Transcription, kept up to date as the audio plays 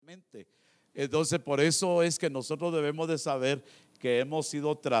Entonces por eso es que nosotros debemos de saber que hemos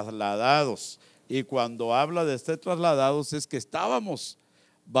sido trasladados. Y cuando habla de ser trasladados es que estábamos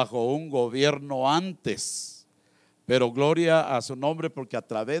bajo un gobierno antes. Pero gloria a su nombre, porque a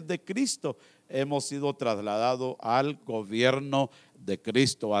través de Cristo hemos sido trasladados al gobierno de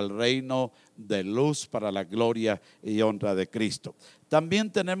Cristo, al reino de luz para la gloria y honra de Cristo.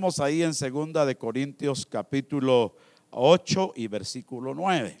 También tenemos ahí en 2 de Corintios capítulo 8 y versículo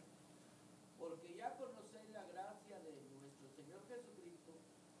 9. Porque ya conocéis la gracia de nuestro Señor Jesucristo,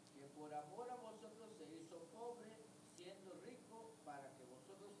 que por amor a vosotros se hizo pobre, siendo rico, para que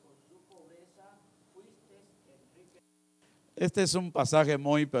vosotros con su pobreza fuisteis enriquecidos. Este es un pasaje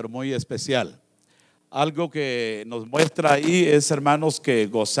muy, pero muy especial. Algo que nos muestra ahí es, hermanos, que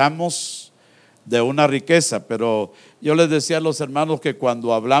gozamos de una riqueza, pero yo les decía a los hermanos que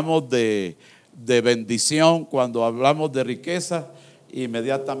cuando hablamos de bendición, cuando hablamos de riqueza,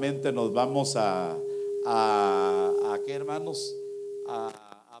 inmediatamente nos vamos a ¿qué, hermanos?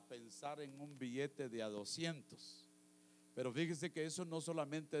 A pensar en un billete de a 200. Pero fíjese que eso no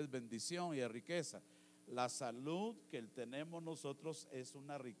solamente es bendición y es riqueza. La salud que tenemos nosotros es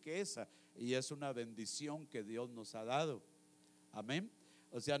una riqueza y es una bendición que Dios nos ha dado. Amén.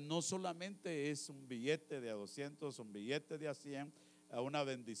 O sea, no solamente es un billete de a 200, un billete de a 100, una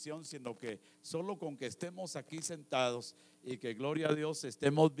bendición, sino que solo con que estemos aquí sentados y que gloria a Dios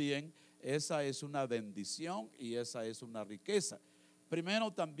estemos bien, esa es una bendición y esa es una riqueza.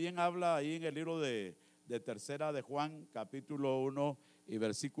 Primero también habla ahí en el libro de tercera de Juan, capítulo 1 y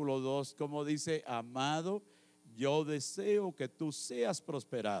versículo 2, como dice: amado, yo deseo que tú seas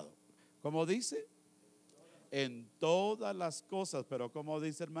prosperado. ¿Cómo dice? En todas las cosas, pero como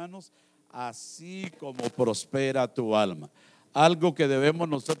dice, hermanos, así como prospera tu alma. Algo que debemos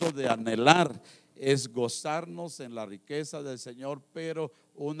nosotros de anhelar es gozarnos en la riqueza del Señor, pero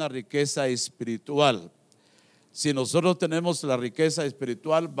una riqueza espiritual. Si nosotros tenemos la riqueza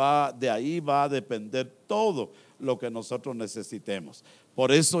espiritual, de ahí va a depender todo lo que nosotros necesitemos.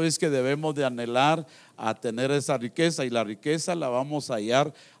 Por eso es que debemos de anhelar a tener esa riqueza, y la riqueza la vamos a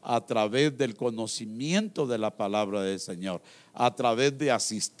hallar a través del conocimiento de la palabra del Señor, a través de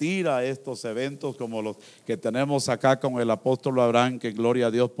asistir a estos eventos como los que tenemos acá con el apóstol Abraham, que gloria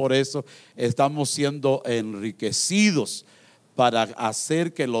a Dios por eso, estamos siendo enriquecidos para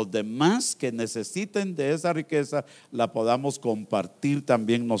hacer que los demás que necesiten de esa riqueza la podamos compartir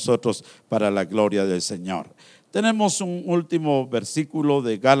también nosotros para la gloria del Señor. Tenemos un último versículo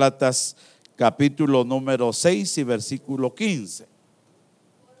de Gálatas capítulo número 6 y versículo 15.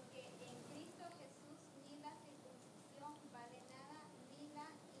 Porque en Cristo Jesús ni la circuncisión vale nada, ni la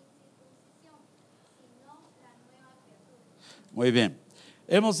incircuncisión, sino la nueva criatura. Muy bien.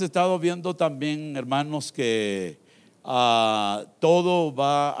 Hemos estado viendo también, hermanos, que todo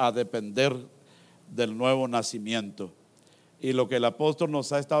va a depender del nuevo nacimiento. Y lo que el apóstol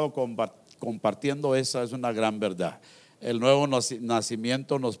nos ha estado compartiendo, esa es una gran verdad. El nuevo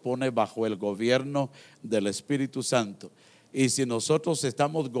nacimiento nos pone bajo el gobierno del Espíritu Santo. Y si nosotros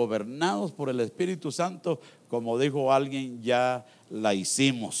estamos gobernados por el Espíritu Santo, como dijo alguien, ya la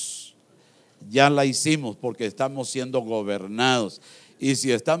hicimos. Ya la hicimos porque estamos siendo gobernados. Y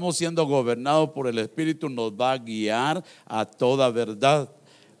si estamos siendo gobernados por el Espíritu, nos va a guiar a toda verdad.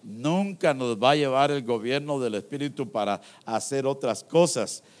 Nunca nos va a llevar el gobierno del Espíritu para hacer otras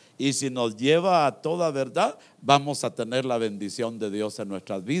cosas. Y si nos lleva a toda verdad, vamos a tener la bendición de Dios en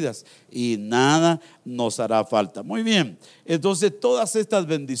nuestras vidas y nada nos hará falta. Muy bien, entonces todas estas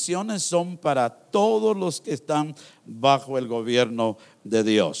bendiciones son para todos los que están bajo el gobierno de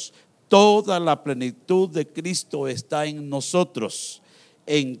Dios. Toda la plenitud de Cristo está en nosotros.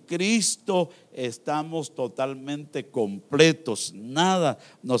 En Cristo estamos totalmente completos, nada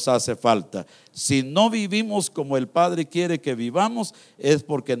nos hace falta. Si no vivimos como el Padre quiere que vivamos, es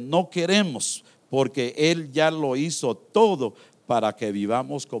porque no queremos, porque Él ya lo hizo todo para que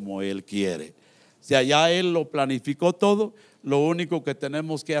vivamos como Él quiere. O sea, ya Él lo planificó todo. Lo único que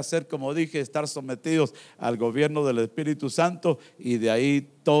tenemos que hacer, como dije, es estar sometidos al gobierno del Espíritu Santo, y de ahí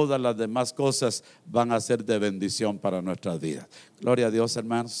todas las demás cosas van a ser de bendición para nuestras vidas. Gloria a Dios,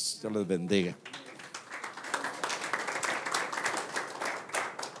 hermanos. Dios les bendiga.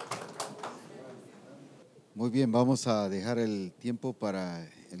 Muy bien, vamos a dejar el tiempo para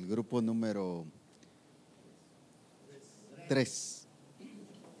el grupo número 3.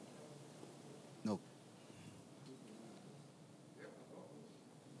 No.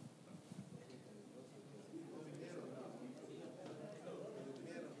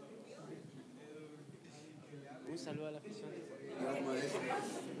 Un saludo a la afición.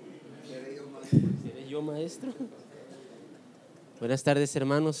 ¿Seré yo maestro? Buenas tardes,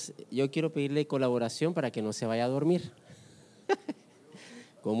 hermanos. Yo quiero pedirle colaboración para que no se vaya a dormir,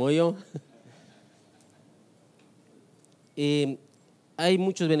 como yo. Hay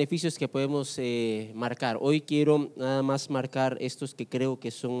muchos beneficios que podemos marcar. Hoy quiero nada más marcar estos que creo que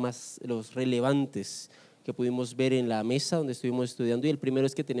son más los relevantes que pudimos ver en la mesa donde estuvimos estudiando. Y el primero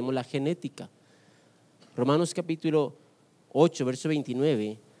es que tenemos la genética. Romanos capítulo 8, verso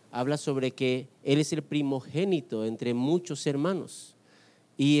 29, habla sobre que Él es el primogénito entre muchos hermanos.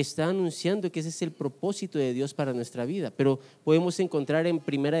 Y está anunciando que ese es el propósito de Dios para nuestra vida. Pero podemos encontrar en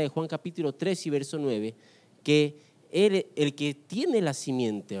primera de Juan capítulo 3 y verso 9 que Él, el que tiene la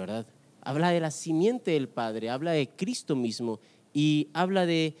simiente, ¿verdad? Habla de la simiente del Padre, habla de Cristo mismo y habla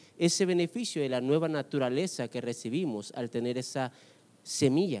de ese beneficio de la nueva naturaleza que recibimos al tener esa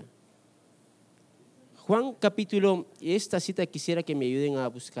semilla. Juan capítulo, esta cita quisiera que me ayuden a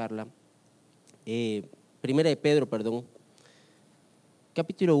buscarla. Primera de Pedro, perdón.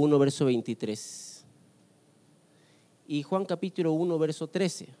 Capítulo 1, verso 23. Y Juan capítulo 1, verso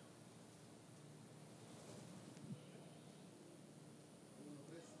 13.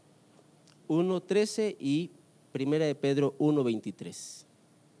 Uno 13 y Primera de Pedro 1, 23.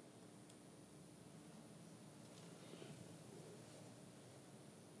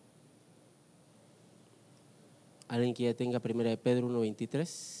 ¿Alguien que ya tenga Primera de Pedro 1,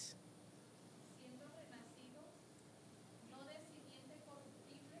 23?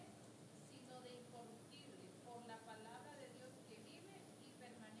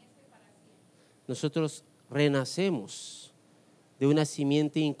 Nosotros renacemos de una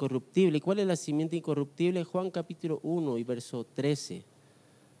simiente incorruptible. ¿Y cuál es la simiente incorruptible? Juan capítulo 1 y verso 13.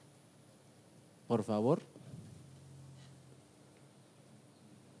 Por favor.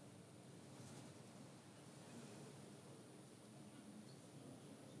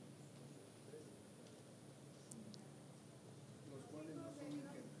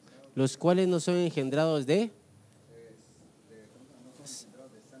 Los cuales no son engendrados de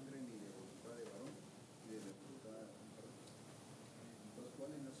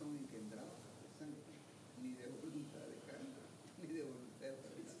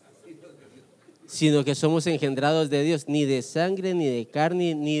sino que somos engendrados de Dios, ni de sangre, ni de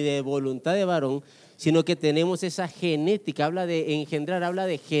carne, ni de voluntad de varón, sino que tenemos esa genética. Habla de engendrar, habla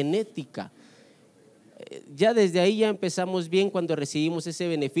de genética. Ya desde ahí ya empezamos bien cuando recibimos ese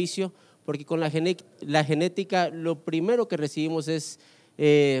beneficio, porque con la genética lo primero que recibimos es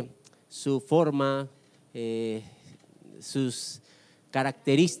su forma, sus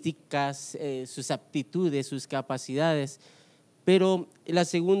características, sus aptitudes, sus capacidades. Pero el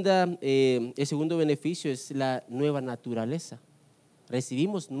segundo beneficio es la nueva naturaleza.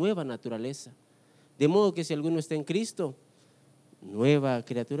 Recibimos nueva naturaleza. De modo que si alguno está en Cristo, nueva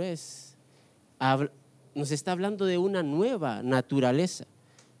criatura es. Nos está hablando de una nueva naturaleza.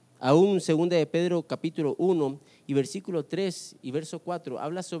 Aún 2 de Pedro capítulo 1 y versículo 3 y verso 4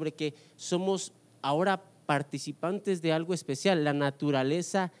 habla sobre que somos ahora participantes de algo especial, la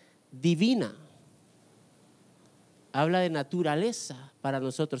naturaleza divina. Habla de naturaleza para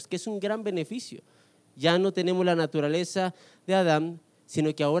nosotros, que es un gran beneficio. Ya no tenemos la naturaleza de Adán,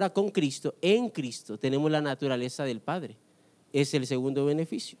 sino que ahora con Cristo, en Cristo, tenemos la naturaleza del Padre. Es el segundo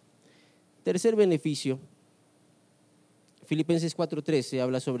beneficio. Tercer beneficio, Filipenses 4:13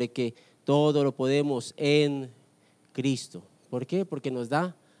 habla sobre que todo lo podemos en Cristo. ¿Por qué? Porque nos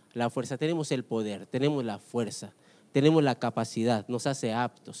da la fuerza, tenemos el poder, tenemos la fuerza, tenemos la capacidad, nos hace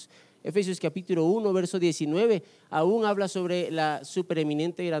aptos. Efesios capítulo 1, verso 19, aún habla sobre la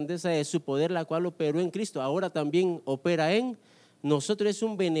supereminente grandeza de su poder, la cual operó en Cristo, ahora también opera en nosotros. Es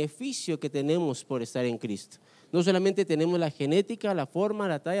un beneficio que tenemos por estar en Cristo. No solamente tenemos la genética, la forma,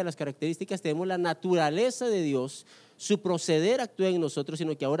 la talla, las características, tenemos la naturaleza de Dios, su proceder actúa en nosotros,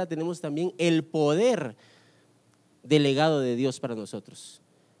 sino que ahora tenemos también el poder delegado de Dios para nosotros.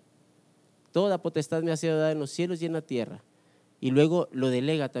 Toda potestad me ha sido dada en los cielos y en la tierra. Y luego lo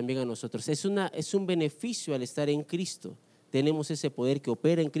delega también a nosotros. Es un beneficio al estar en Cristo. Tenemos ese poder que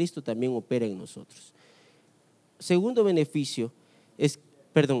opera en Cristo, también opera en nosotros. Segundo beneficio, ese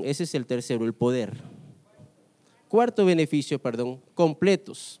es el tercero, el poder. Cuarto beneficio,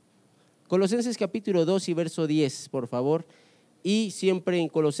 completos. Colosenses capítulo 2 y verso 10, por favor. Y siempre en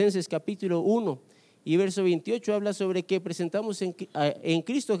Colosenses capítulo 1 y verso 28 habla sobre que presentamos en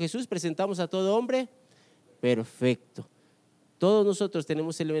Cristo Jesús, presentamos a todo hombre perfecto. Todos nosotros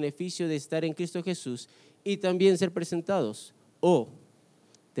tenemos el beneficio de estar en Cristo Jesús y también ser presentados o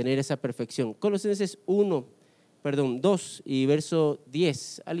tener esa perfección. Colosenses 2 y verso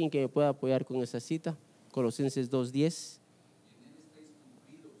 10. ¿Alguien que me pueda apoyar con esa cita? Colosenses 2:10.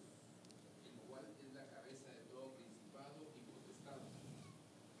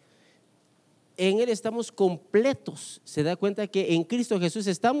 en Él estamos completos. Se da cuenta que en Cristo Jesús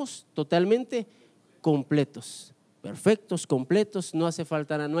estamos totalmente completos, perfectos, completos, no hace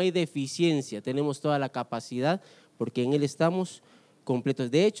falta nada, no hay deficiencia, tenemos toda la capacidad porque en Él estamos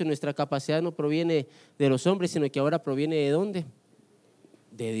completos. De hecho, nuestra capacidad no proviene de los hombres, sino que ahora proviene ¿de dónde?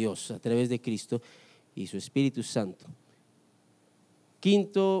 De Dios, a través de Cristo y su Espíritu Santo.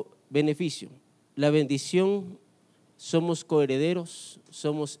 Quinto beneficio, la bendición. Somos coherederos,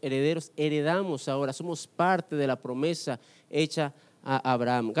 somos herederos, heredamos ahora, somos parte de la promesa hecha a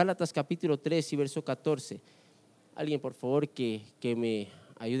Abraham. Gálatas capítulo 3 y verso 14. Alguien por favor que me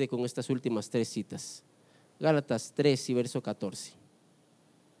ayude con estas últimas 3 citas. Gálatas 3 y verso 14.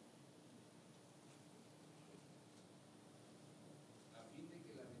 A fin de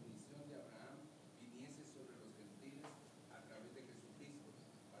que la bendición de Abraham viniese sobre los gentiles a través de Jesucristo,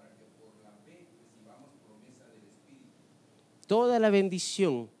 para que por la fe recibamos promesa del Espíritu. Toda la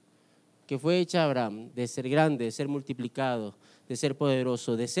bendición que fue hecha a Abraham, de ser grande, de ser multiplicado, de ser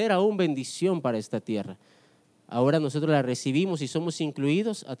poderoso, de ser aún bendición para esta tierra, ahora nosotros la recibimos y somos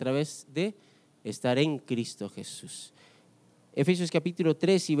incluidos a través de estar en Cristo Jesús. Efesios capítulo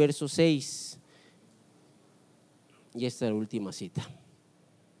 3 y verso 6. Y esta es la última cita.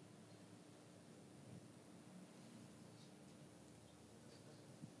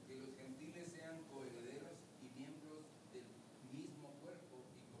 Que los gentiles sean coherederos y miembros del mismo cuerpo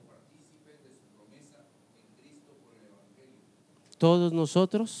y copartícipes de su promesa en Cristo por el Evangelio. Todos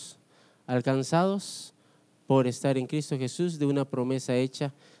nosotros alcanzados por estar en Cristo Jesús de una promesa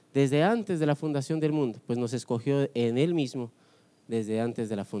hecha desde antes de la fundación del mundo, pues nos escogió en Él mismo desde antes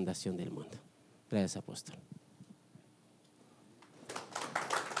de la fundación del mundo. Gracias, apóstol.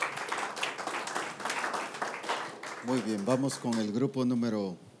 Muy bien, vamos con el grupo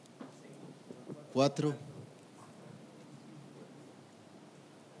número 4.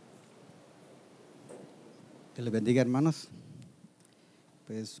 Que les bendiga, hermanos.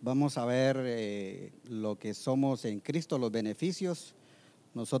 Pues vamos a ver lo que somos en Cristo, los beneficios.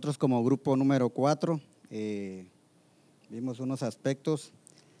 Nosotros como grupo número 4 vimos unos aspectos.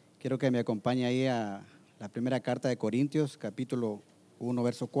 Quiero que me acompañe ahí a la primera carta de Corintios, capítulo 1,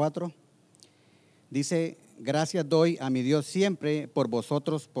 verso 4. Dice: gracias doy a mi Dios siempre por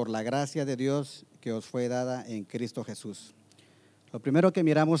vosotros, por la gracia de Dios que os fue dada en Cristo Jesús. Lo primero que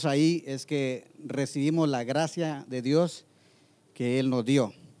miramos ahí es que recibimos la gracia de Dios que Él nos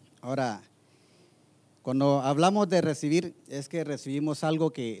dio. Ahora, cuando hablamos de recibir, es que recibimos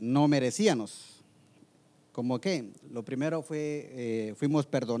algo que no merecíamos. ¿Cómo qué? Lo primero fue, fuimos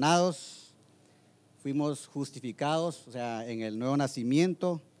perdonados, fuimos justificados, o sea, en el nuevo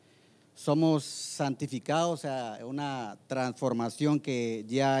nacimiento. Somos santificados, o sea, una transformación que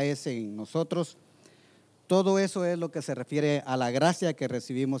ya es en nosotros. Todo eso es lo que se refiere a la gracia que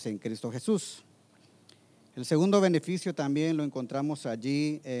recibimos en Cristo Jesús. El segundo beneficio también lo encontramos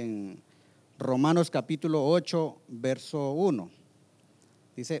allí en Romanos capítulo 8, verso 1.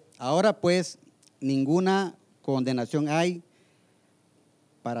 Dice: ahora pues ninguna condenación hay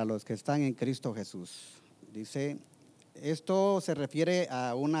para los que están en Cristo Jesús. Dice, esto se refiere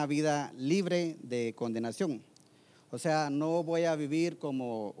a una vida libre de condenación. O sea, no voy a vivir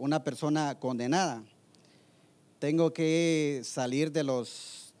como una persona condenada. Tengo que salir de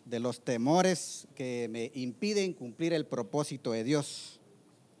los temores que me impiden cumplir el propósito de Dios.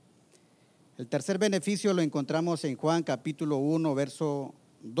 El tercer beneficio lo encontramos en Juan capítulo 1, verso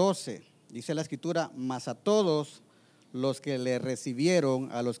 12. Dice la Escritura: mas a todos los que le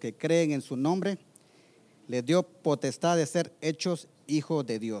recibieron, a los que creen en su nombre, les dio potestad de ser hechos hijos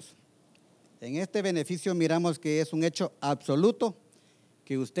de Dios. En este beneficio miramos que es un hecho absoluto,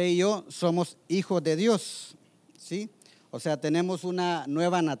 que usted y yo somos hijos de Dios, ¿sí? O sea, tenemos una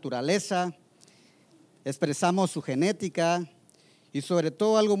nueva naturaleza, expresamos su genética y sobre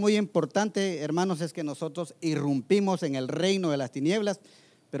todo algo muy importante, hermanos, es que nosotros irrumpimos en el reino de las tinieblas,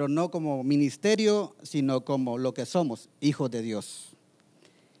 pero no como ministerio, sino como lo que somos, hijos de Dios.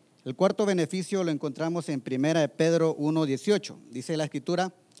 El cuarto beneficio lo encontramos en 1 Pedro 1:18. Dice la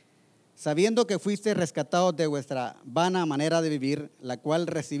Escritura: sabiendo que fuiste rescatados de vuestra vana manera de vivir, la cual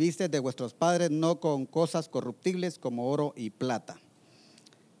recibiste de vuestros padres, no con cosas corruptibles como oro y plata.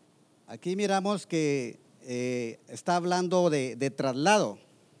 Aquí miramos que está hablando de traslado,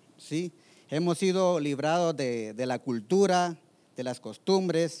 ¿sí? Hemos sido librados de la cultura, de las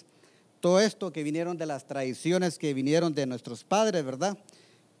costumbres, todo esto que vinieron de las tradiciones que vinieron de nuestros padres, ¿verdad?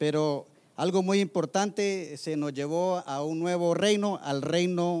 Pero algo muy importante, se nos llevó a un nuevo reino, al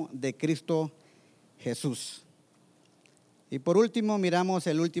reino de Cristo Jesús. Y por último, miramos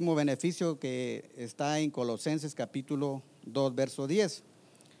el último beneficio que está en Colosenses capítulo 2, verso 10.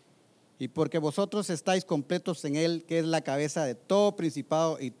 y porque vosotros estáis completos en Él, que es la cabeza de todo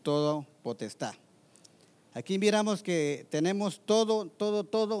principado y todo potestad. Aquí miramos que tenemos todo,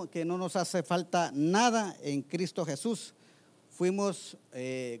 que no nos hace falta nada en Cristo Jesús. Fuimos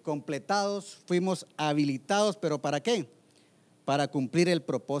completados, fuimos habilitados, ¿pero para qué? Para cumplir el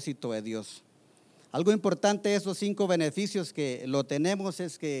propósito de Dios. Algo importante de esos 5 beneficios que lo tenemos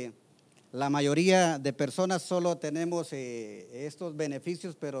es que la mayoría de personas solo tenemos estos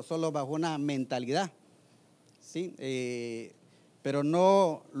beneficios, pero solo bajo una mentalidad, ¿sí? Pero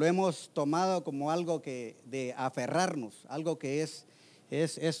no lo hemos tomado como algo de aferrarnos, algo que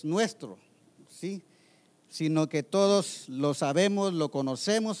es nuestro, ¿sí? Sino que todos lo sabemos, lo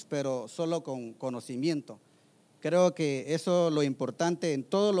conocemos, pero solo con conocimiento. Creo que eso es lo importante en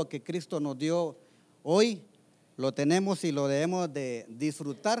todo lo que Cristo nos dio hoy, lo tenemos y lo debemos de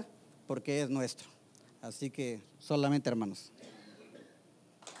disfrutar porque es nuestro. Así que solamente, hermanos.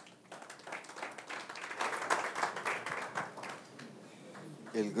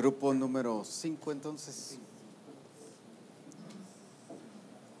 El grupo número 5, entonces.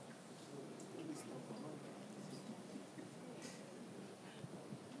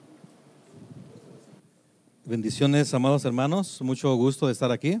 Bendiciones, amados hermanos, mucho gusto de estar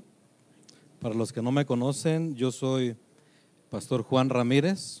aquí. Para los que no me conocen, yo soy Pastor Juan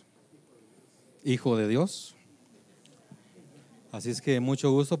Ramírez, hijo de Dios. Así es que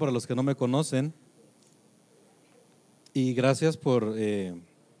mucho gusto para los que no me conocen y gracias por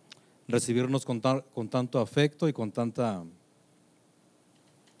recibirnos con tanto afecto y con tanta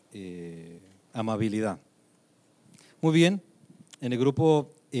amabilidad. Muy bien, en el grupo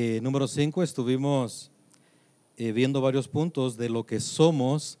número 5 estuvimos viendo varios puntos de lo que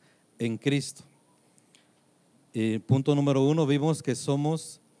somos en Cristo. Punto número 1, vimos que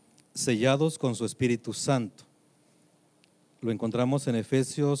somos sellados con su Espíritu Santo. Lo encontramos en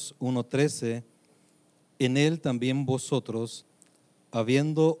Efesios 1:13. En él también vosotros,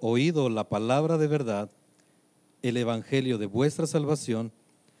 habiendo oído la palabra de verdad, el evangelio de vuestra salvación,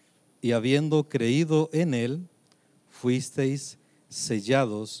 y habiendo creído en él, fuisteis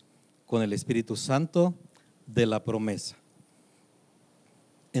sellados con el Espíritu Santo de la promesa.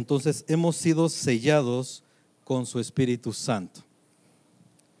 Entonces hemos sido sellados con su Espíritu Santo.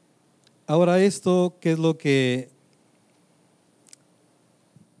 Ahora esto, ¿qué es lo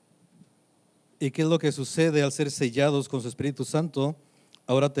que sucede al ser sellados con su Espíritu Santo?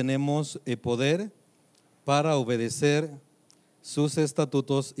 Ahora tenemos el poder para obedecer sus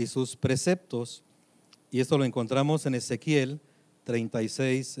estatutos y sus preceptos. Y esto lo encontramos en Ezequiel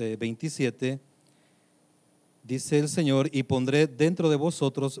 36:27. Dice el Señor: y pondré dentro de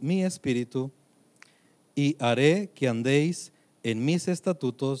vosotros mi espíritu, y haré que andéis en mis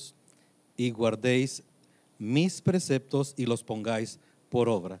estatutos, y guardéis mis preceptos, y los pongáis por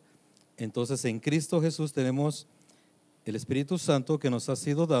obra. Entonces en Cristo Jesús tenemos el Espíritu Santo que nos ha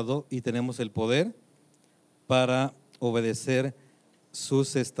sido dado, y tenemos el poder para obedecer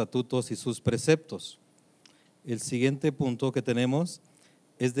sus estatutos y sus preceptos. El siguiente punto que tenemos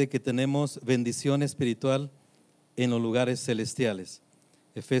es de que tenemos bendición espiritual en los lugares celestiales.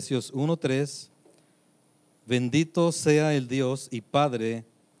 Efesios 1:3, bendito sea el Dios y Padre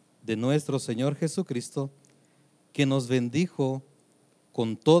de nuestro Señor Jesucristo, que nos bendijo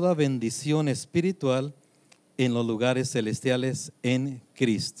con toda bendición espiritual en los lugares celestiales en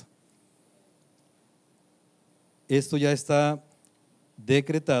Cristo. Esto ya está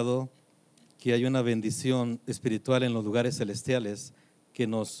decretado, que hay una bendición espiritual en los lugares celestiales que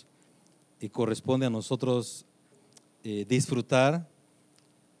nos corresponde a nosotros disfrutar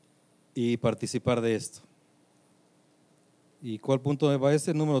y participar de esto. ¿Y cuál punto va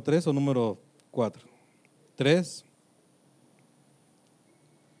ese? ¿Número 3 o número 4? 3.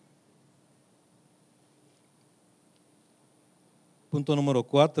 Punto número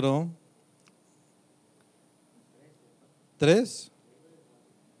 4. 3.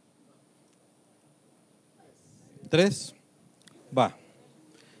 3. Va.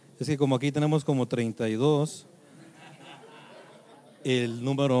 Es que como aquí tenemos como 32, el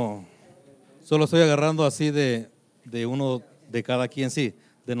número, solo estoy agarrando así de uno de cada quien, sí,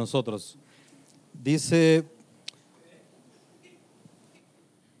 de nosotros. Dice,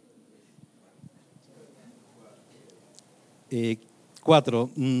 eh,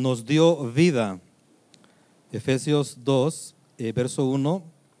 4, nos dio vida. Efesios 2, verso 1,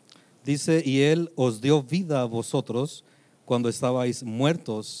 dice: y Él os dio vida a vosotros cuando estabais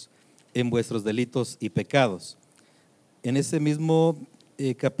muertos en vuestros delitos y pecados. En ese mismo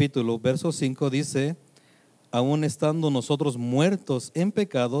capítulo, verso 5, dice: aún estando nosotros muertos en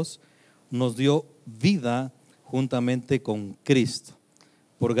pecados, nos dio vida juntamente con Cristo.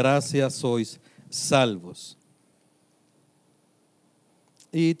 por gracia sois salvos.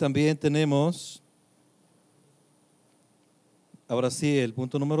 Y también tenemos, ahora sí, el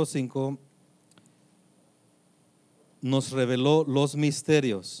punto número 5, nos reveló los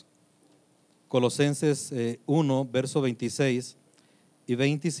misterios. Colosenses 1, verso 26 y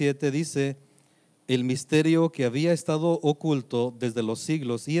 27 dice: el misterio que había estado oculto desde los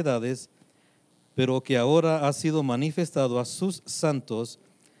siglos y edades, pero que ahora ha sido manifestado a sus santos,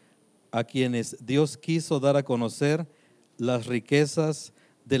 a quienes Dios quiso dar a conocer las riquezas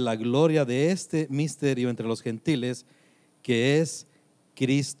de la gloria de este misterio entre los gentiles, que es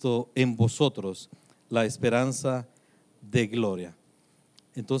Cristo en vosotros, la esperanza de gloria.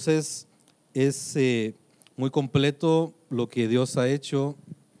 Entonces es muy completo lo que Dios ha hecho,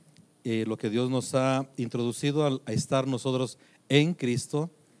 lo que Dios nos ha introducido a estar nosotros en Cristo.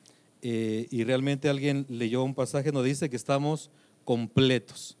 Y realmente alguien leyó un pasaje donde dice que estamos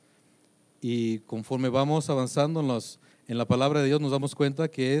completos, y conforme vamos avanzando en la palabra de Dios nos damos cuenta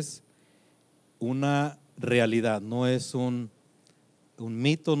que es una realidad, no es un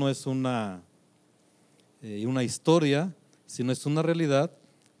mito, no es una historia, sino es una realidad.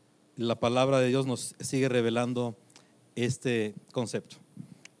 La palabra de Dios nos sigue revelando este concepto.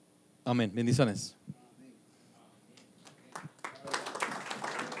 Amén. Bendiciones.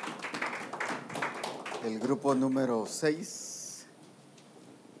 El grupo número 6.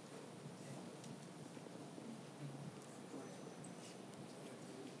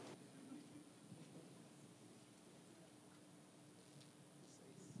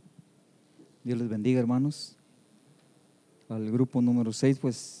 Dios les bendiga, hermanos. Al grupo número 6,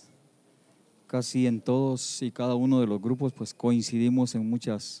 pues casi en todos y cada uno de los grupos pues coincidimos en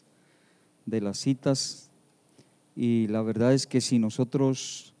muchas de las citas, y la verdad es que si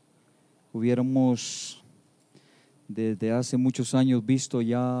nosotros hubiéramos desde hace muchos años visto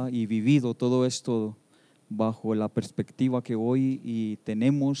ya y vivido todo esto bajo la perspectiva que hoy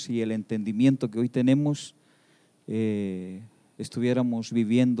tenemos y el entendimiento que hoy tenemos, estuviéramos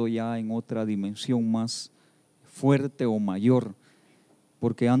viviendo ya en otra dimensión más fuerte o mayor,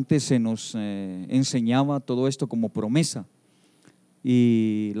 porque antes se nos enseñaba todo esto como promesa,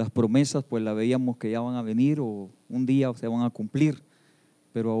 y las promesas pues la veíamos que ya van a venir o un día se van a cumplir,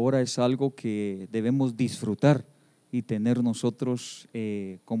 pero ahora es algo que debemos disfrutar y tener nosotros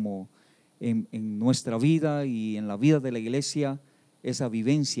como en nuestra vida y en la vida de la iglesia, esa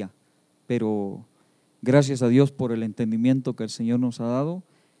vivencia. Pero gracias a Dios por el entendimiento que el Señor nos ha dado,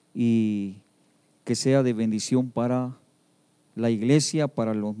 y que sea de bendición para la iglesia,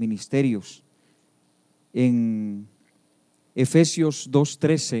 para los ministerios. En Efesios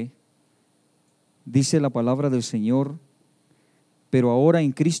 2:13 dice la palabra del Señor: pero ahora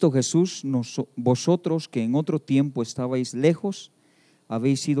en Cristo Jesús, vosotros que en otro tiempo estabais lejos,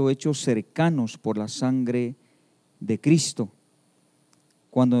 habéis sido hechos cercanos por la sangre de Cristo.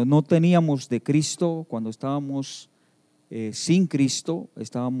 Cuando no teníamos de Cristo, cuando estábamos sin Cristo,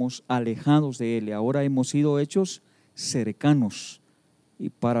 estábamos alejados de Él, y ahora hemos sido hechos cercanos, y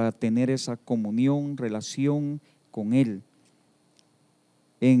para tener esa comunión, relación con Él.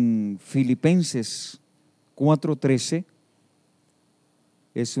 En Filipenses 4:13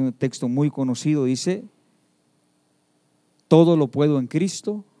 es un texto muy conocido, dice: todo lo puedo en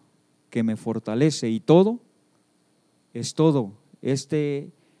Cristo que me fortalece, y todo es todo.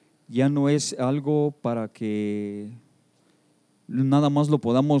 Ya no es algo para que nada más lo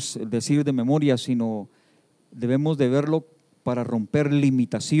podamos decir de memoria, sino debemos de verlo para romper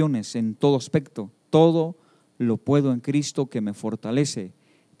limitaciones en todo aspecto. Todo lo puedo en Cristo que me fortalece.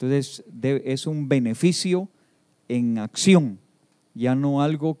 Entonces es un beneficio en acción, ya no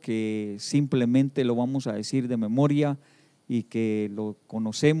algo que simplemente lo vamos a decir de memoria y que lo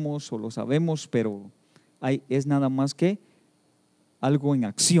conocemos o lo sabemos, pero es nada más que algo en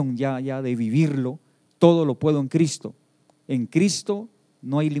acción, ya de vivirlo. Todo lo puedo en Cristo. En Cristo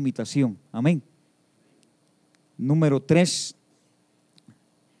no hay limitación. Amén. Número 3.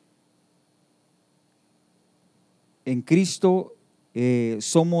 En Cristo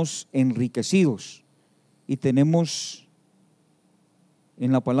somos enriquecidos, y tenemos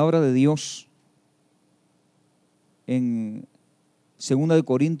en la palabra de Dios, en 2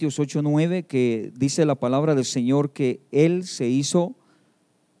 Corintios 8:9, que dice la palabra del Señor que Él se hizo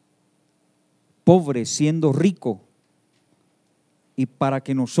pobre siendo rico, y para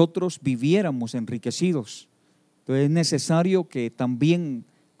que nosotros viviéramos enriquecidos. Entonces es necesario que también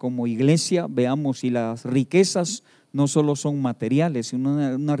como iglesia veamos si las riquezas no solo son materiales, sino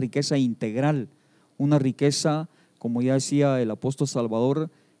una riqueza integral, una riqueza, como ya decía el apóstol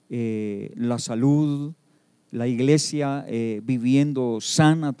Salvador, la salud, la iglesia viviendo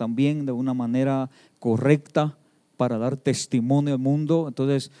sana también de una manera correcta para dar testimonio al mundo.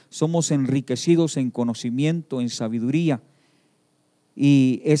 Entonces somos enriquecidos en conocimiento, en sabiduría,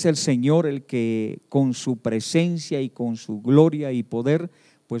 y es el Señor el que con su presencia y con su gloria y poder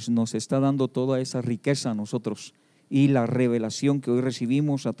pues nos está dando toda esa riqueza a nosotros, y la revelación que hoy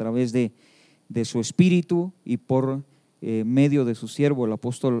recibimos a través de su Espíritu y por medio de su siervo el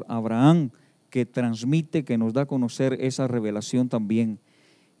apóstol Abraham, que transmite, que nos da a conocer esa revelación también,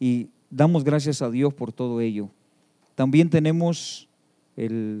 y damos gracias a Dios por todo ello. También tenemos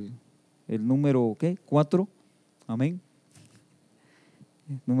el número 4, amén,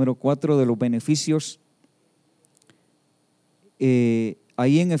 número 4 de los beneficios,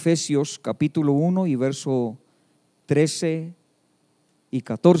 ahí en Efesios capítulo 1 y verso 13 y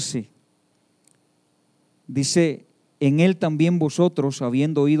 14, dice: en él también vosotros,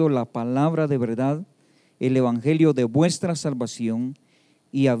 habiendo oído la palabra de verdad, el evangelio de vuestra salvación,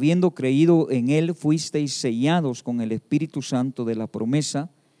 y habiendo creído en él, fuisteis sellados con el Espíritu Santo de la promesa,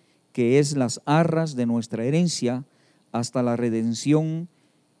 que es las arras de nuestra herencia, hasta la redención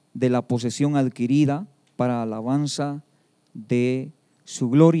de la posesión adquirida para alabanza de su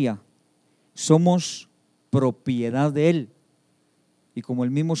gloria. Somos propiedad de él. Y como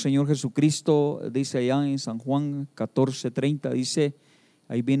el mismo Señor Jesucristo dice allá en San Juan 14:30, dice: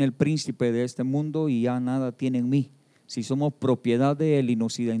 ahí viene el príncipe de este mundo y ya nada tiene en mí. Si somos propiedad de él y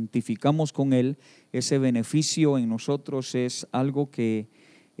nos identificamos con él, ese beneficio en nosotros es algo que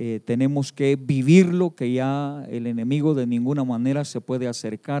tenemos que vivirlo, que ya el enemigo de ninguna manera se puede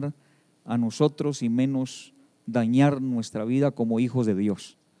acercar a nosotros y menos dañar nuestra vida como hijos de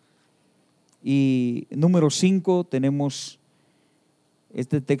Dios. Y número 5, tenemos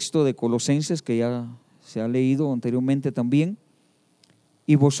este texto de Colosenses que ya se ha leído anteriormente también: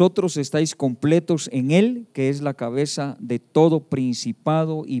 y vosotros estáis completos en él, que es la cabeza de todo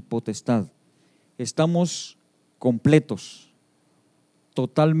principado y potestad. Estamos completos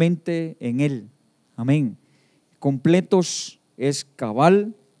totalmente en él, amén. Completos es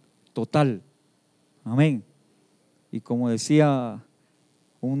cabal, total, amén. Y como decía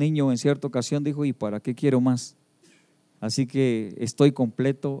un niño en cierta ocasión, dijo: ¿y para qué quiero más? Así que estoy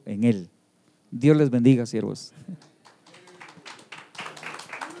completo en él. Dios les bendiga, siervos.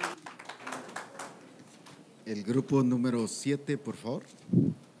 El grupo número 7, por favor.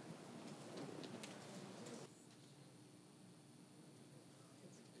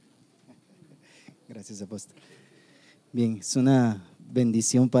 Gracias, apóstol. Bien, es una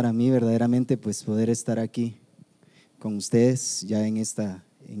bendición para mí verdaderamente pues poder estar aquí con ustedes ya en esta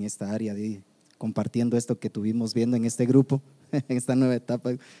área de compartiendo esto que tuvimos viendo en este grupo, en esta nueva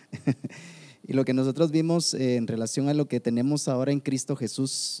etapa. Y lo que nosotros vimos en relación a lo que tenemos ahora en Cristo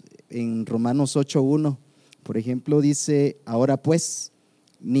Jesús, en Romanos 8:1, por ejemplo, dice: ahora pues,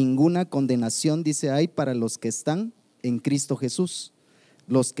 ninguna condenación, dice, hay para los que están en Cristo Jesús,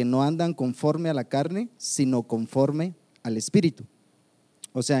 los que no andan conforme a la carne, sino conforme al Espíritu.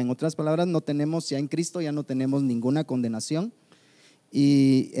 O sea, en otras palabras, no tenemos ya en Cristo, ya no tenemos ninguna condenación.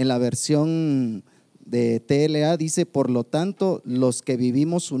 Y en la versión de TLA dice: por lo tanto, los que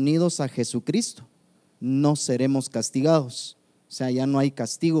vivimos unidos a Jesucristo no seremos castigados. O sea, ya no hay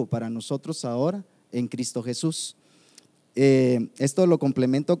castigo para nosotros ahora en Cristo Jesús. Esto lo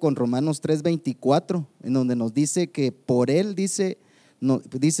complemento con Romanos 3:24, en donde nos dice que por él, dice,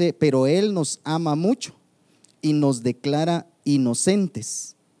 pero él nos ama mucho y nos declara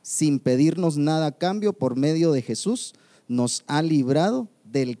inocentes, sin pedirnos nada a cambio. Por medio de Jesús nos ha librado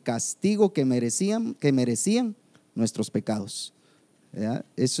del castigo que merecían nuestros pecados. ¿Verdad?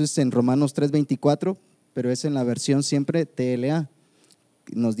 Eso es en Romanos 3:24, pero es en la versión siempre TLA,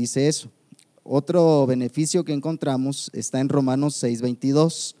 nos dice eso. Otro beneficio que encontramos está en Romanos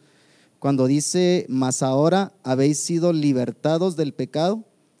 6:22, cuando dice: mas ahora habéis sido libertados del pecado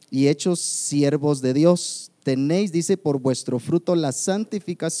y hechos siervos de Dios. Tenéis, dice, por vuestro fruto la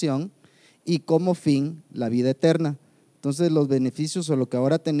santificación y como fin la vida eterna. Entonces los beneficios o lo que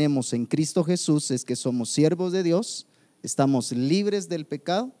ahora tenemos en Cristo Jesús es que somos siervos de Dios, estamos libres del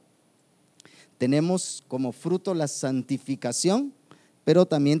pecado, tenemos como fruto la santificación, pero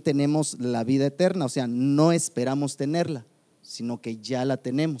también tenemos la vida eterna. O sea, no esperamos tenerla, sino que ya la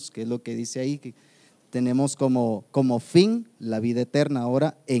tenemos, que es lo que dice ahí, que tenemos como fin la vida eterna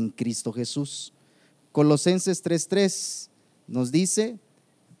ahora en Cristo Jesús. Colosenses 3:3 nos dice: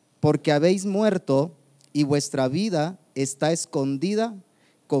 porque habéis muerto y vuestra vida está escondida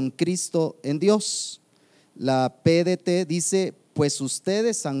con Cristo en Dios. La PDT dice: pues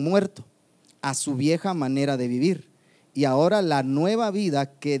ustedes han muerto a su vieja manera de vivir y ahora la nueva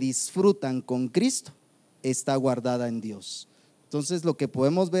vida que disfrutan con Cristo está guardada en Dios. Entonces lo que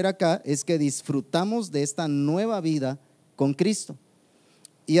podemos ver acá es que disfrutamos de esta nueva vida con Cristo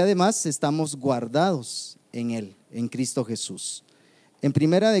y además estamos guardados en Él, en Cristo Jesús. En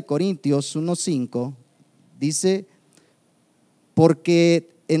 1 Corintios 1:5 dice: porque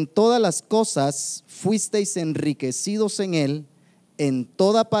en todas las cosas fuisteis enriquecidos en Él, en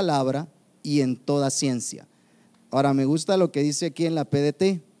toda palabra y en toda ciencia. Ahora me gusta lo que dice aquí en la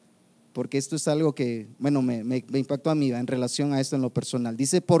PDT, porque esto es algo que, bueno, me impactó a mí en relación a esto en lo personal.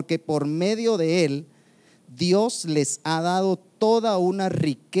 Dice: porque por medio de Él Dios les ha dado toda una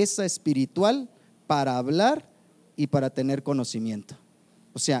riqueza espiritual para hablar y para tener conocimiento.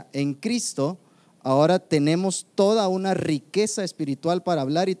 O sea, en Cristo ahora tenemos toda una riqueza espiritual para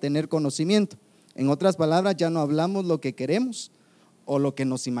hablar y tener conocimiento. En otras palabras, ya no hablamos lo que queremos o lo que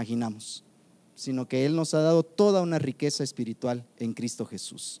nos imaginamos, sino que Él nos ha dado toda una riqueza espiritual en Cristo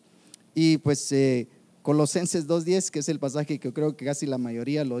Jesús. Y pues Colosenses 2:10, que es el pasaje que yo creo que casi la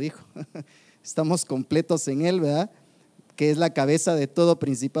mayoría lo dijo, estamos completos en Él, ¿verdad? Que es la cabeza de todo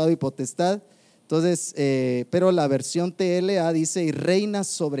principado y potestad. Entonces, pero la versión TLA dice: y reina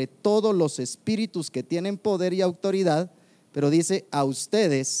sobre todos los espíritus que tienen poder y autoridad, pero dice: a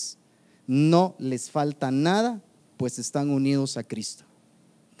ustedes no les falta nada, pues están unidos a Cristo.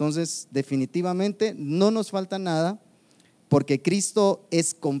 Entonces, definitivamente no nos falta nada, porque Cristo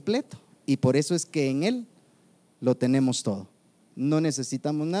es completo y por eso es que en Él lo tenemos todo. No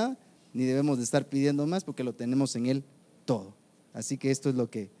necesitamos nada, ni debemos de estar pidiendo más, porque lo tenemos en Él todo. Así que esto es lo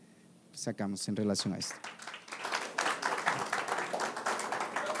que sacamos en relación a esto.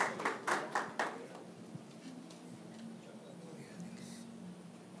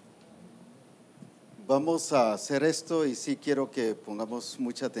 Vamos a hacer esto y sí quiero que pongamos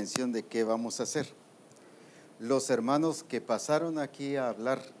mucha atención de qué vamos a hacer. Los hermanos que pasaron aquí a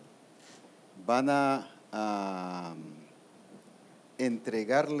hablar van a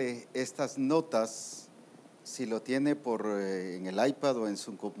entregarle estas notas, si lo tiene en el iPad o en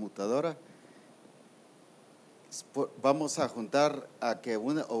su computadora. Vamos a juntar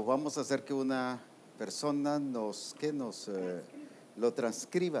vamos a hacer que una persona lo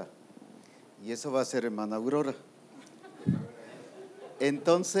transcriba, y eso va a ser hermana Aurora.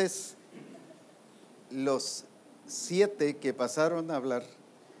 Entonces, los 7 que pasaron a hablar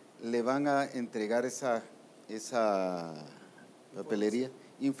le van a entregar esa papelería,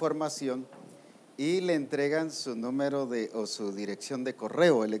 información, y le entregan su número o su dirección de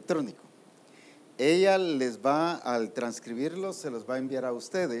correo electrónico. Ella les va, al transcribirlos, se los va a enviar a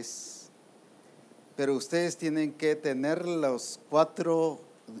ustedes, pero ustedes tienen que tener las 4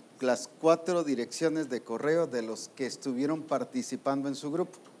 direcciones de correo de los que estuvieron participando en su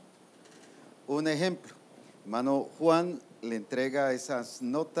grupo. Un ejemplo: hermano Juan le entrega esas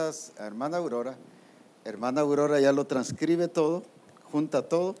notas a hermana Aurora ya lo transcribe todo, junta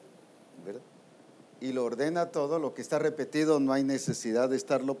todo, ¿verdad? Y lo ordena todo. Lo que está repetido no hay necesidad de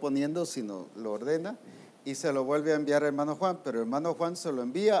estarlo poniendo, sino lo ordena y se lo vuelve a enviar a hermano Juan, pero hermano Juan se lo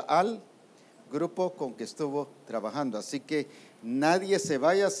envía al grupo con que estuvo trabajando. Así que nadie se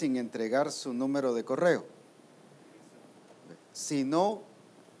vaya sin entregar su número de correo. Si no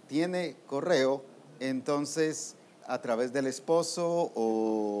tiene correo, entonces a través del esposo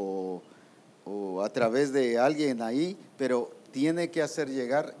o a través de alguien ahí, pero tiene que hacer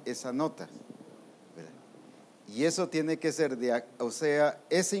llegar esa nota, ¿verdad? Y eso tiene que ser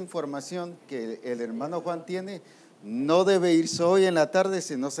esa información que el hermano Juan tiene no debe irse hoy en la tarde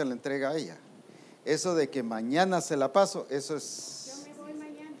si no se la entrega a ella. Eso de que mañana se la paso, eso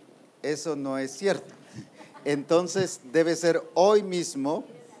no es cierto. Entonces debe ser hoy mismo,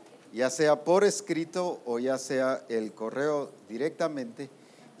 ya sea por escrito o ya sea el correo directamente,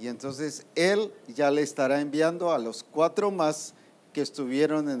 y entonces él ya le estará enviando a los 4 más que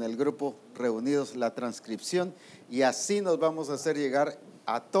estuvieron en el grupo reunidos la transcripción, y así nos vamos a hacer llegar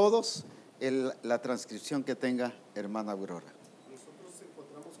a todos la transcripción que tenga hermana Aurora. Nosotros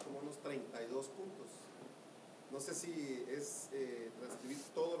encontramos como unos 32 puntos. No sé si es transcribir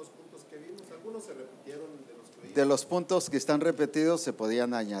todos los puntos que vimos. Algunos se repitieron de los que vimos. De los puntos que están repetidos se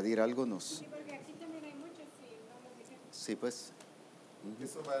podían añadir algunos. Sí, porque aquí también hay muchos, sí, no los dijimos. Sí, pues.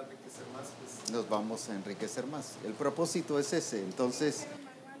 Eso va a enriquecer más. Pues. Nos vamos a enriquecer más. El propósito es ese. Entonces,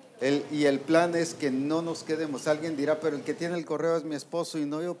 el plan es que no nos quedemos. Alguien dirá: pero el que tiene el correo es mi esposo y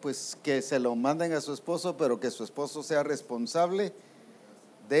no yo. Pues que se lo manden a su esposo, pero que su esposo sea responsable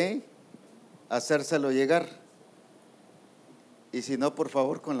de hacérselo llegar. Y si no, por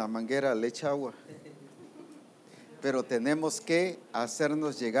favor, con la manguera le echa agua. Pero tenemos que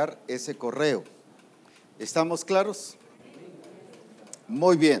hacernos llegar ese correo. ¿Estamos claros?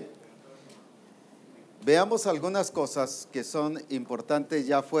 Muy bien. Veamos algunas cosas que son importantes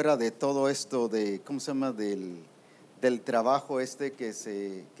ya fuera de todo esto de, ¿cómo se llama? Del trabajo que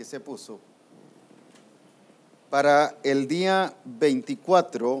se puso. Para el día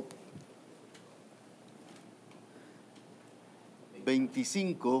 24,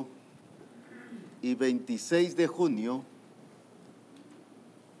 25 y 26 de junio,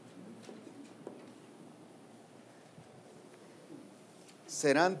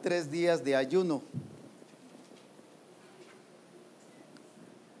 serán 3 días de ayuno.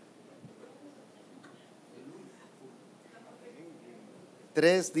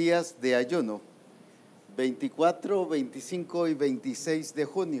 Tres días de ayuno, 24, 25 y 26 de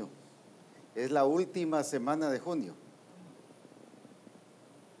junio. Es la última semana de junio.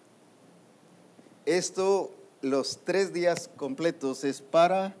 Esto, los 3 días completos, es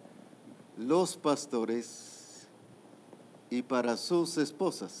para los pastores y para sus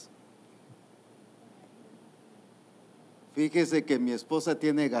esposas. Fíjese que mi esposa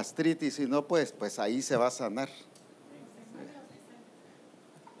tiene gastritis y no, pues ahí se va a sanar.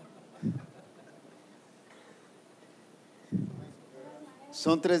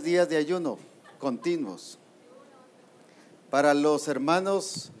 Son 3 días de ayuno continuos. Para los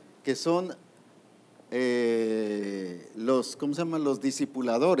hermanos que son ¿cómo se llaman? Los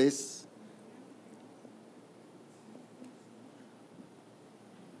discipuladores,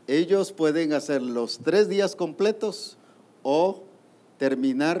 ellos pueden hacer los 3 días completos o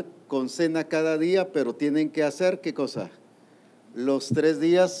terminar con cena cada día, pero tienen que hacer, ¿qué cosa? Los 3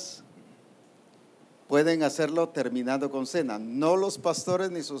 días pueden hacerlo terminando con cena, no los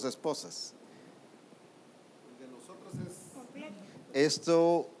pastores ni sus esposas. El de nosotros es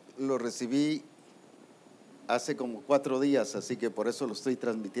Esto lo recibí hace como 4 días, así que por eso lo estoy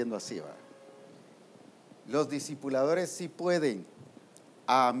transmitiendo así, ¿va? Los discipuladores sí pueden,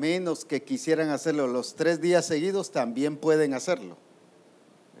 a menos que quisieran hacerlo los 3 días seguidos, también pueden hacerlo.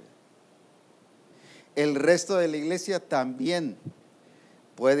 El resto de la iglesia también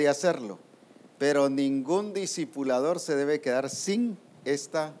puede hacerlo, pero ningún discipulador se debe quedar sin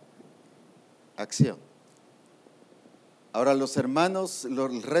esta acción. Ahora los hermanos,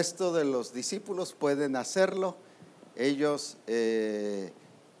 el resto de los discípulos pueden hacerlo. Ellos en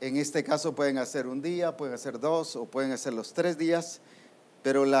este caso pueden hacer un día, pueden hacer 2 o pueden hacer los 3 días,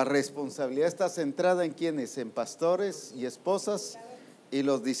 pero la responsabilidad está centrada en quienes, en pastores y esposas y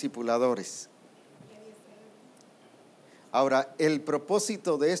los discipuladores. Ahora, el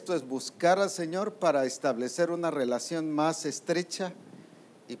propósito de esto es buscar al Señor para establecer una relación más estrecha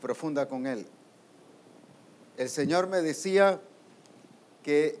y profunda con Él. El Señor me decía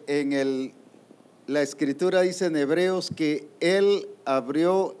que la Escritura dice en Hebreos que Él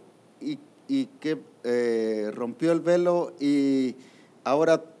abrió y que rompió el velo y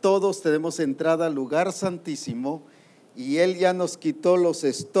ahora todos tenemos entrada al lugar santísimo y Él ya nos quitó los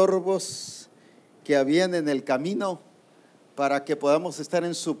estorbos que habían en el camino para que podamos estar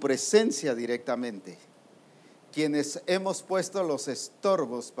en su presencia directamente. Quienes hemos puesto los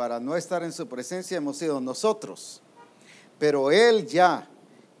estorbos para no estar en su presencia hemos sido nosotros, pero Él ya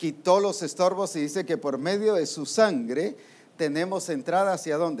quitó los estorbos y dice que por medio de su sangre tenemos entrada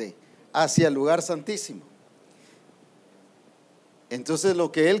 ¿hacia dónde? Hacia el lugar santísimo. Entonces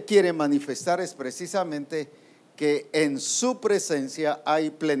lo que Él quiere manifestar es precisamente que en su presencia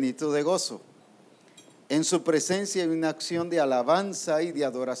hay plenitud de gozo. En su presencia hay una acción de alabanza y de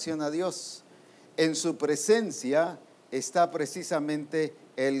adoración a Dios. En su presencia está precisamente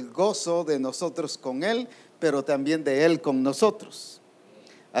el gozo de nosotros con Él, pero también de Él con nosotros.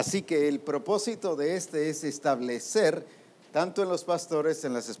 Así que el propósito de es establecer, tanto en los pastores,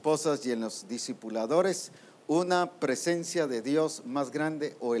 en las esposas y en los discipuladores, una presencia de Dios más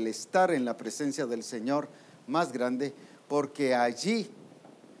grande o el estar en la presencia del Señor más grande, porque allí,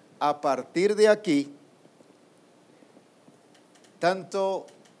 a partir de aquí, tanto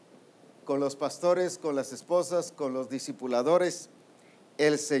con los pastores, con las esposas, con los discipuladores,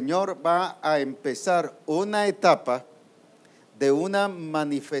 el Señor va a empezar una etapa de una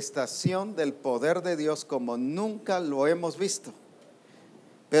manifestación del poder de Dios como nunca lo hemos visto.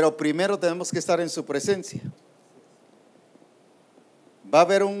 Pero primero tenemos que estar en su presencia. Va a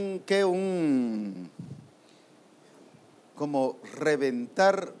haber como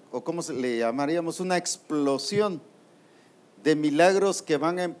reventar, o como le llamaríamos, una explosión de milagros que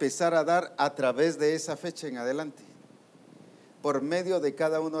van a empezar a dar a través de esa fecha en adelante, por medio de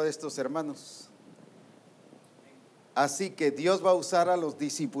cada uno de estos hermanos. Así que Dios va a usar a los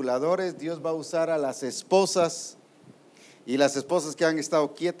discipuladores, Dios va a usar a las esposas, y las esposas que han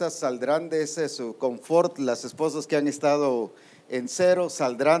estado quietas saldrán de ese su confort. Las esposas que han estado en cero,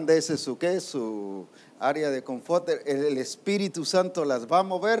 saldrán de ese su área de confort. El Espíritu Santo las va a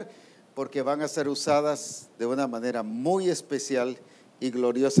mover porque van a ser usadas de una manera muy especial y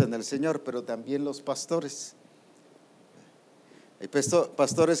gloriosa en el Señor, pero también los pastores. Hay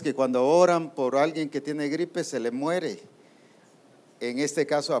pastores que cuando oran por alguien que tiene gripe se le muere. En este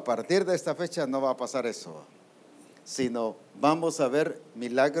caso, a partir de esta fecha no va a pasar eso, sino vamos a ver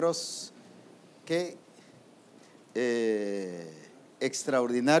milagros que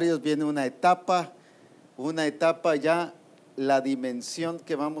extraordinarios. Viene una etapa ya, la dimensión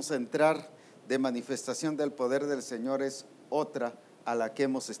que vamos a entrar de manifestación del poder del Señor es otra a la que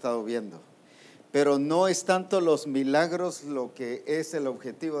hemos estado viendo. Pero no es tanto los milagros lo que es el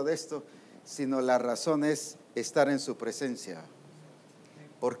objetivo de esto, sino la razón es estar en su presencia.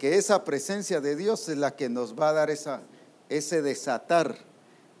 Porque esa presencia de Dios es la que nos va a dar ese desatar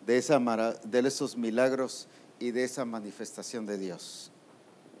de esos milagros y de esa manifestación de Dios.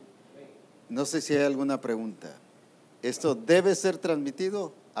 No sé si hay alguna pregunta. Esto debe ser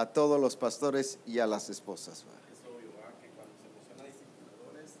transmitido a todos los pastores y a las esposas. Es obvio, ¿verdad? Que cuando se menciona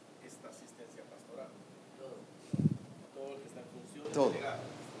discipuladores, esta asistencia pastoral. Todo el que está en función de Todo. delegar.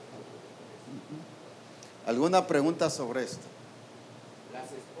 ¿Alguna pregunta sobre esto? ¿Las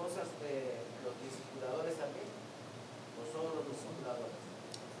esposas de los discipuladores también? ¿O solo los discipuladores?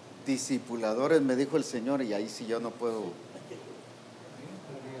 Discipuladores, me dijo el Señor, y ahí sí yo no puedo.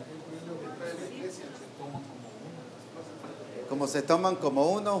 Como se toman como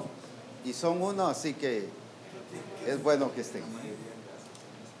uno y son uno, así que es bueno que estén.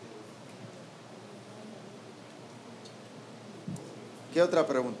 ¿Qué otra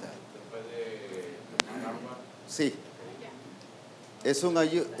pregunta? Sí. Es un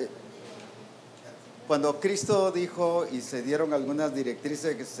ayuno. Cuando Cristo dijo y se dieron algunas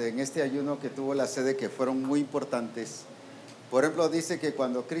directrices en este ayuno que tuvo la sede que fueron muy importantes. Por ejemplo, dice que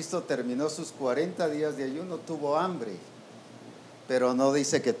cuando Cristo terminó sus 40 días de ayuno tuvo hambre, pero no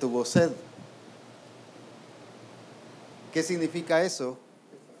dice que tuvo sed. ¿Qué significa eso?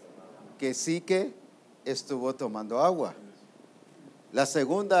 Que sí que estuvo tomando agua. La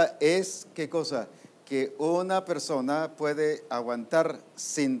segunda es, ¿qué cosa? Que una persona puede aguantar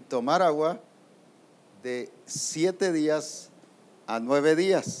sin tomar agua de 7 días a 9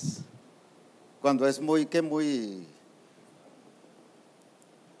 días, cuando es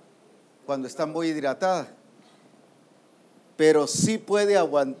cuando está muy hidratada, pero sí puede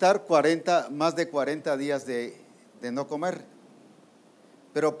aguantar más de 40 días de no comer,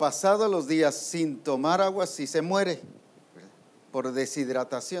 pero pasados los días sin tomar agua sí se muere por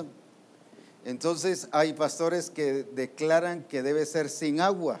deshidratación. Entonces hay pastores que declaran que debe ser sin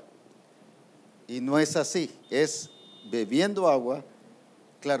agua. Y no es así, es bebiendo agua.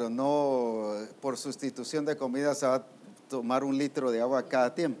 Claro, no por sustitución de comida se va a tomar 1 litro de agua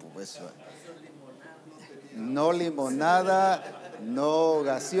cada tiempo. Pues, no limonada, no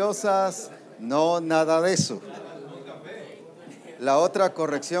gaseosas, no nada de eso. La otra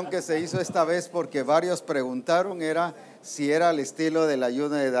corrección que se hizo esta vez, porque varios preguntaron, era si era al estilo del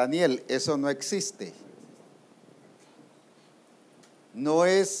ayuno de Daniel. Eso no existe. No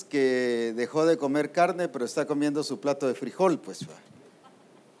es que dejó de comer carne, pero está comiendo su plato de frijol, pues.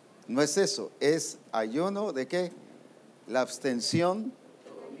 No es eso, es ayuno de ¿qué? La abstención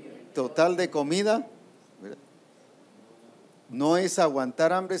total de comida. No es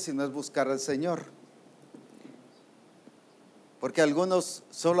aguantar hambre, sino es buscar al Señor. Porque algunos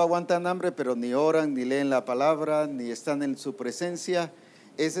solo aguantan hambre, pero ni oran, ni leen la palabra, ni están en su presencia.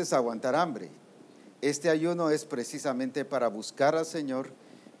 Ese es aguantar hambre. Este ayuno es precisamente para buscar al Señor,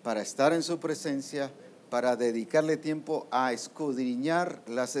 para estar en su presencia, para dedicarle tiempo a escudriñar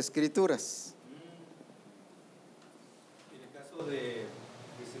las Escrituras. En el caso de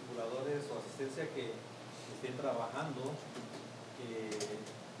discipuladores o asistencia que estén trabajando,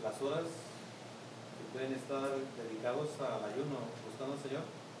 las horas que pueden estar dedicados al ayuno buscando al Señor,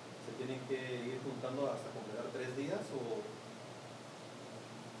 ¿se tienen que ir juntando hasta completar 3 días? O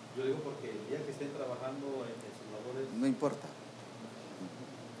yo digo porque el día que estén trabajando en sus labores... No importa.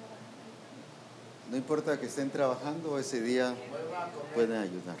 No importa que estén trabajando, ese día pueden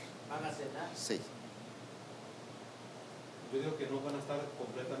ayudar. ¿Van a cenar? Sí. Yo digo que no van a estar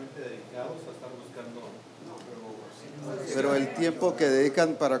completamente dedicados a estar buscando... Pero el tiempo que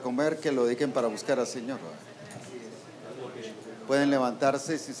dedican para comer, que lo dediquen para buscar al Señor. Pueden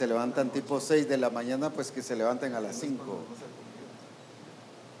levantarse, si se levantan tipo 6 de la mañana, pues que se levanten a las 5.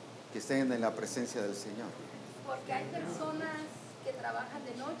 Que estén en la presencia del Señor. Porque hay personas que trabajan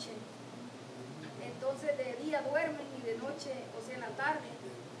de noche, entonces de día duermen y de noche, o sea, en la tarde.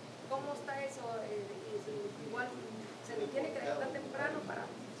 ¿Cómo está eso? Igual se tiene que levantar temprano para...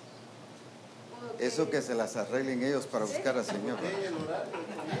 Eso que se las arreglen ellos para ¿Sí? buscar al Señor.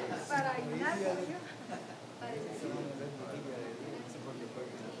 Para ayunar, digo yo.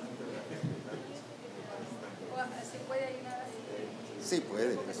 O se puede ayunar así. Sí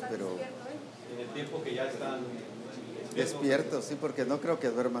puede, pues, pero En el tiempo que ya están despiertos, sí, porque no creo que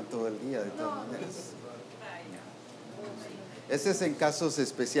duerman todo el día, de todas maneras. Ese es en casos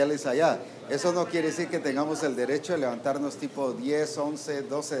especiales allá. Eso no quiere decir que tengamos el derecho de levantarnos tipo 10, 11,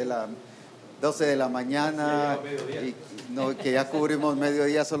 12 de la mañana y no, que ya cubrimos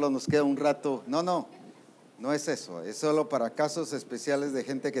mediodía, solo nos queda un rato. No es eso. Es solo para casos especiales de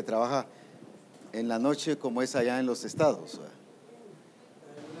gente que trabaja en la noche, como es allá en los estados.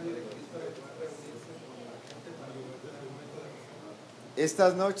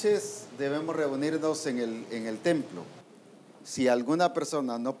 Estas noches debemos reunirnos en el templo. Si alguna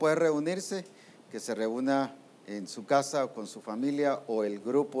persona no puede reunirse, que se reúna en su casa o con su familia o el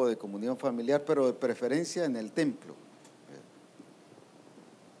grupo de comunión familiar, pero de preferencia en el templo.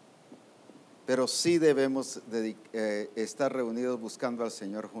 Pero sí debemos estar reunidos buscando al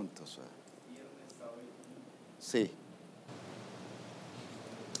Señor juntos. Sí.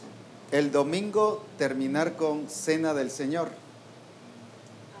 El domingo terminar con Cena del Señor.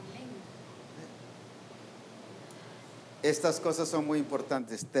 Estas cosas son muy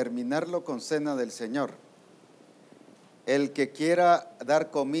importantes, terminarlo con Cena del Señor. El que quiera dar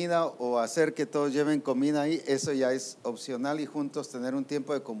comida o hacer que todos lleven comida ahí, eso ya es opcional, y juntos tener un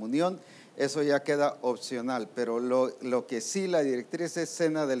tiempo de comunión, eso ya queda opcional. Pero lo que sí la directriz es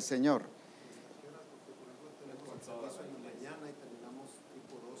Cena del Señor.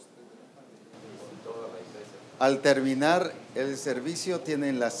 Al terminar el servicio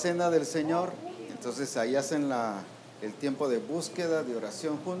tienen la Cena del Señor, entonces ahí hacen el tiempo de búsqueda, de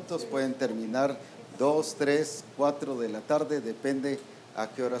oración juntos. Pueden terminar 2, 3, 4 de la tarde, depende a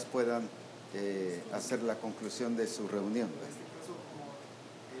qué horas puedan hacer la conclusión de su reunión.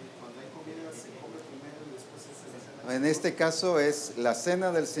 En este caso es la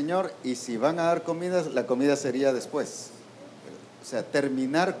Cena del Señor, y si van a dar comida, la comida sería después. O sea,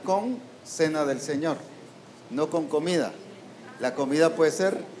 terminar con Cena del Señor, no con comida. La comida puede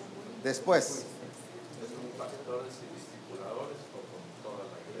ser después.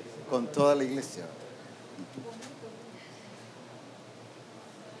 Con toda la iglesia.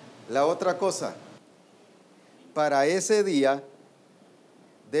 La otra cosa, para ese día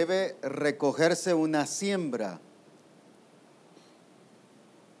debe recogerse una siembra.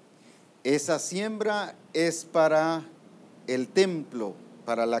 Esa siembra es para el templo,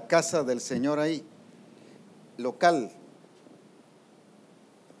 para la casa del Señor ahí, local.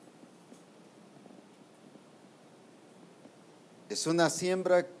 Es una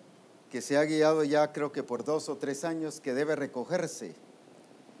siembra que se ha guiado ya creo que por 2 o 3 años, que debe recogerse,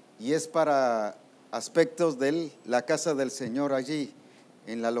 y es para aspectos de la casa del Señor allí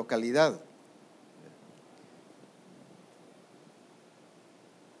en la localidad.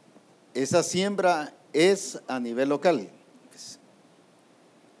 Esa siembra es a nivel local.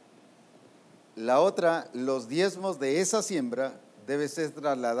 La otra, los diezmos de esa siembra debe ser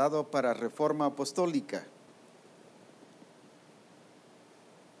trasladado para reforma apostólica.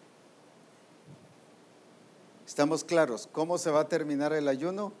 ¿Estamos claros? ¿Cómo se va a terminar el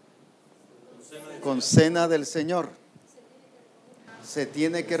ayuno? Con Cena del Señor. Se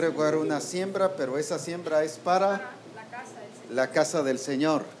tiene que recoger una siembra, pero esa siembra es para la casa del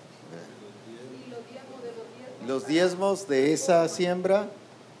Señor. Los diezmos de esa siembra,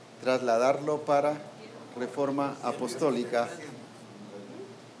 trasladarlo para reforma apostólica.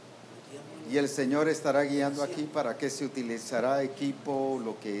 Y el Señor estará guiando aquí para qué se utilizará equipo,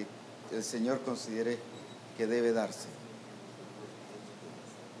 lo que el Señor considere que debe darse.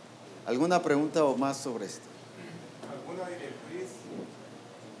 ¿Alguna pregunta o más sobre esto? ¿Alguna directriz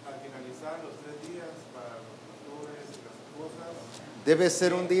al finalizar los 3 días para los pastores y las esposas? Debe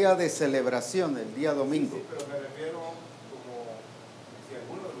ser un día de celebración, el día domingo. Sí, pero me refiero como si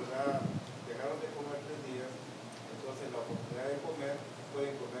algunos, ¿verdad?, dejaron de comer 3 días, entonces la oportunidad de comer,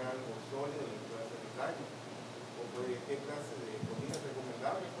 pueden comer algo sólido y puede hacer daño. ¿O qué clase de comida es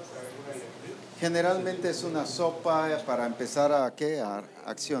recomendable? Pues, ¿alguna directriz? Generalmente es una sopa para empezar a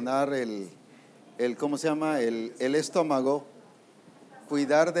accionar el ¿cómo se llama? El estómago.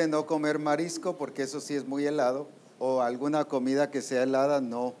 Cuidar de no comer marisco, porque eso sí es muy helado, o alguna comida que sea helada,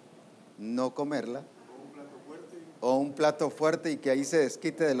 no comerla. O un plato fuerte y que ahí se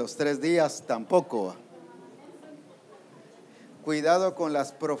desquite de los 3 días, tampoco. Cuidado con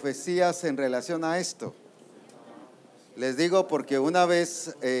las profecías en relación a esto. Les digo porque una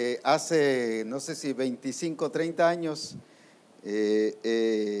vez, hace, no sé si 25 o 30 años,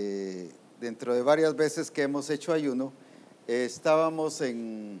 dentro de varias veces que hemos hecho ayuno, estábamos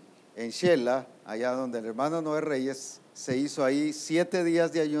en Shela, allá donde el hermano Noé Reyes, se hizo ahí 7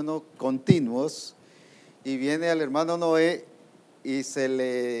 días de ayuno continuos, y viene al hermano Noé y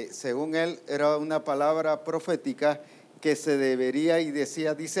según él, era una palabra profética que se debería, y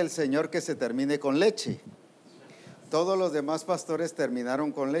decía, dice el Señor que se termine con leche. Todos los demás pastores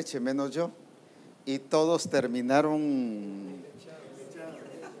terminaron con leche, menos yo, y todos terminaron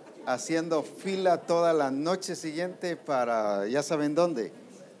haciendo fila toda la noche siguiente para, ya saben dónde,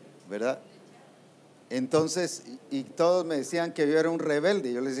 ¿verdad? Entonces, y todos me decían que yo era un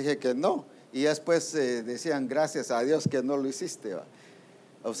rebelde. Yo les dije que no, y después decían, gracias a Dios que no lo hiciste, ¿va?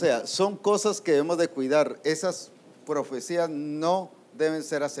 O sea, son cosas que debemos de cuidar. Esas profecías no deben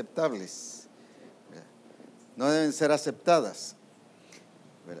ser aceptables, no deben ser aceptadas,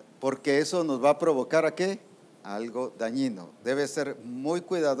 porque eso nos va a provocar ¿a qué? Algo dañino. Debe ser muy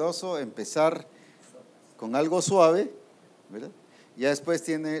cuidadoso, empezar con algo suave, ¿verdad? Ya después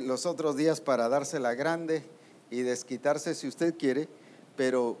tiene los otros días para dársela grande y desquitarse si usted quiere,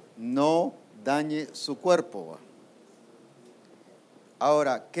 pero no dañe su cuerpo, ¿va?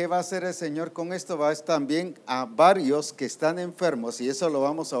 Ahora, ¿qué va a hacer el Señor con esto? Va también a varios que están enfermos, y eso lo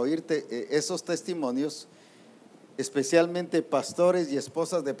vamos a oír, esos testimonios. Especialmente pastores y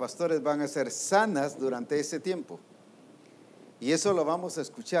esposas de pastores van a ser sanas durante ese tiempo. Y eso lo vamos a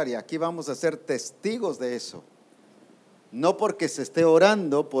escuchar, y aquí vamos a ser testigos de eso. No porque se esté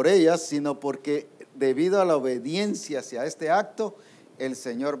orando por ellas, sino porque debido a la obediencia hacia este acto, el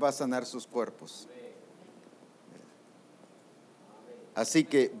Señor va a sanar sus cuerpos. Así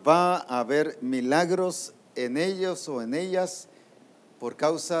que va a haber milagros en ellos o en ellas por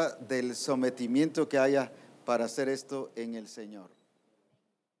causa del sometimiento que haya para hacer esto en el Señor.